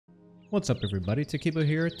What's up everybody, Takibo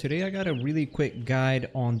here. Today I got a really quick guide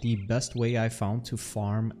on the best way I found to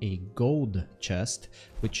farm a gold chest,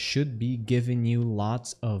 which should be giving you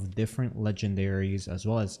lots of different legendaries as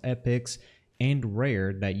well as epics and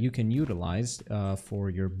rare that you can utilize for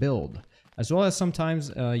your build. As well as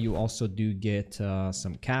sometimes you also do get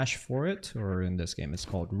some cash for it, or in this game it's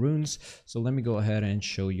called runes. So let me go ahead and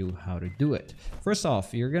show you how to do it. First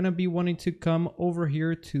off, you're gonna be wanting to come over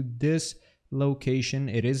here to this location.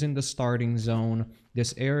 It is in the starting zone.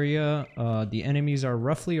 This area, the enemies are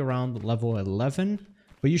roughly around level 11,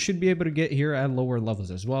 but you should be able to get here at lower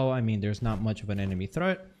levels as well. I mean, there's not much of an enemy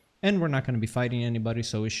threat, and we're not going to be fighting anybody,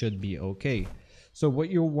 so it should be okay. So what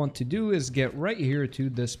you'll want to do is get right here to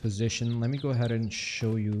this position. Let me go ahead and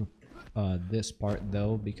show you this part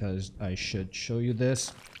though, because I should show you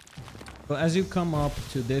this. So as you come up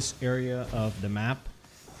to this area of the map,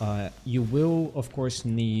 you will of course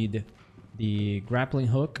need the grappling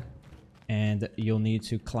hook, and you'll need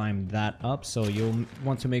to climb that up. So you'll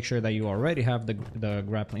want to make sure that you already have the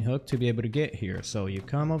grappling hook to be able to get here. So you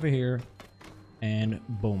come over here and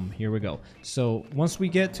boom, here we go. So once we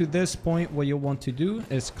get to this point, what you'll want to do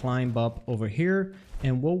is climb up over here,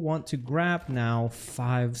 and we'll want to grab now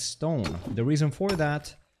 5 stone. The reason for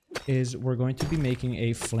that is we're going to be making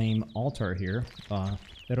a flame altar here.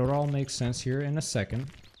 That'll all make sense here in a second.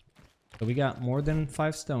 So we got more than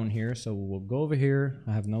 5 stone here, so we'll go over here.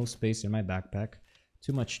 I have no space in my backpack.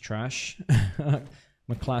 Too much trash. I'm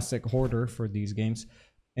a classic hoarder for these games.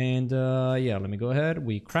 And yeah, let me go ahead.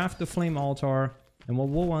 We craft the flame altar. And what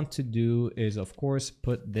we'll want to do is, of course,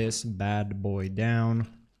 put this bad boy down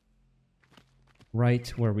right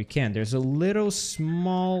where we can. There's a little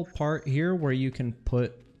small part here where you can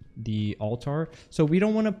put the altar. So we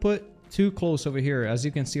don't want to put too close over here. As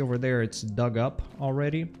you can see over there, it's dug up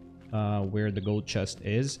already. Where the gold chest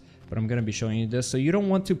is, but I'm going to be showing you this. So you don't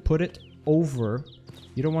want to put it over,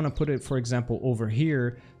 you don't want to put it, for example, over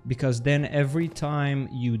here, because then every time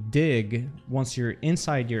you dig, once you're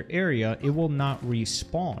inside your area, it will not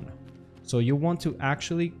respawn. So you want to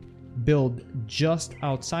actually build just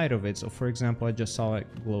outside of it. So for example, I just saw it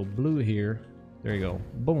glow blue here. There you go.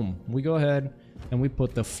 Boom. We go ahead and we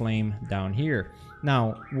put the flame down here.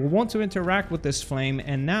 Now we'll want to interact with this flame,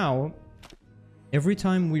 and now every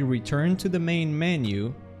time we return to the main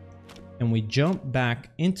menu and we jump back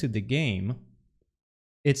into the game,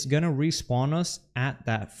 it's gonna respawn us at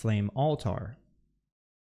that flame altar.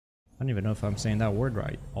 I don't even know if I'm saying that word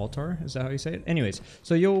right. Altar? Is that how you say it? Anyways,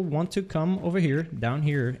 so you'll want to come over here, down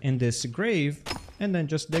here in this grave, and then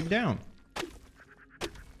just dig down.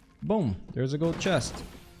 Boom, there's a gold chest.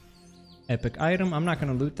 Epic item. I'm not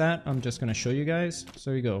gonna loot that. I'm just gonna show you guys. So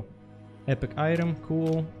there you go. Epic item,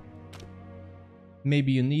 cool.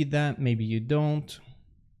 Maybe you need that, maybe you don't.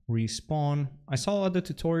 Respawn. I saw other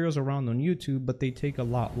tutorials around on YouTube, but they take a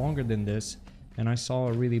lot longer than this. And I saw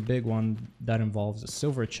a really big one that involves a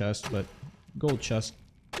silver chest, but gold chest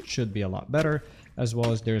should be a lot better. As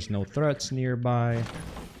well as there's no threats nearby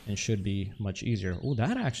and should be much easier. Oh,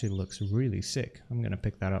 that actually looks really sick. I'm gonna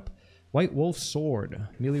pick that up. White Wolf Sword.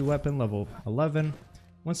 Melee weapon level 11.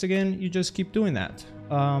 Once again, you just keep doing that.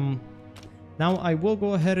 Now I will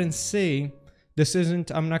go ahead and say, this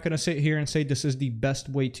isn't, I'm not going to sit here and say this is the best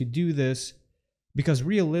way to do this, because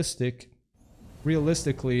realistically,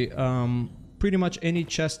 pretty much any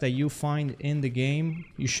chest that you find in the game,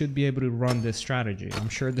 you should be able to run this strategy. I'm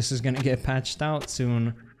sure this is going to get patched out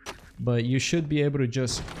soon, but you should be able to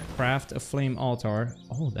just craft a flame altar.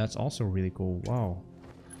 Oh, that's also really cool. Wow.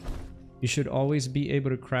 You should always be able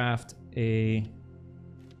to craft a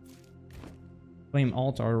flame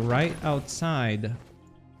altar right outside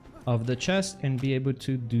of the chest and be able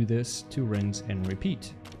to do this to rinse and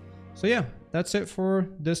repeat. So yeah, that's it for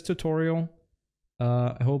this tutorial.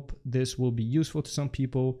 I hope this will be useful to some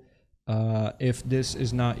people. If this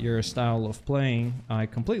is not your style of playing, I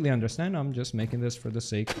completely understand. I'm just making this for the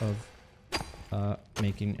sake of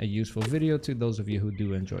making a useful video to those of you who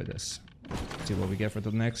do enjoy this. Let's see what we get for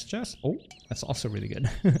the next chest. Oh, that's also really good.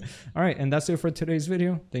 All right, and that's it for today's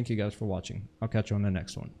video. Thank you guys for watching. I'll catch you on the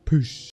next one. Peace.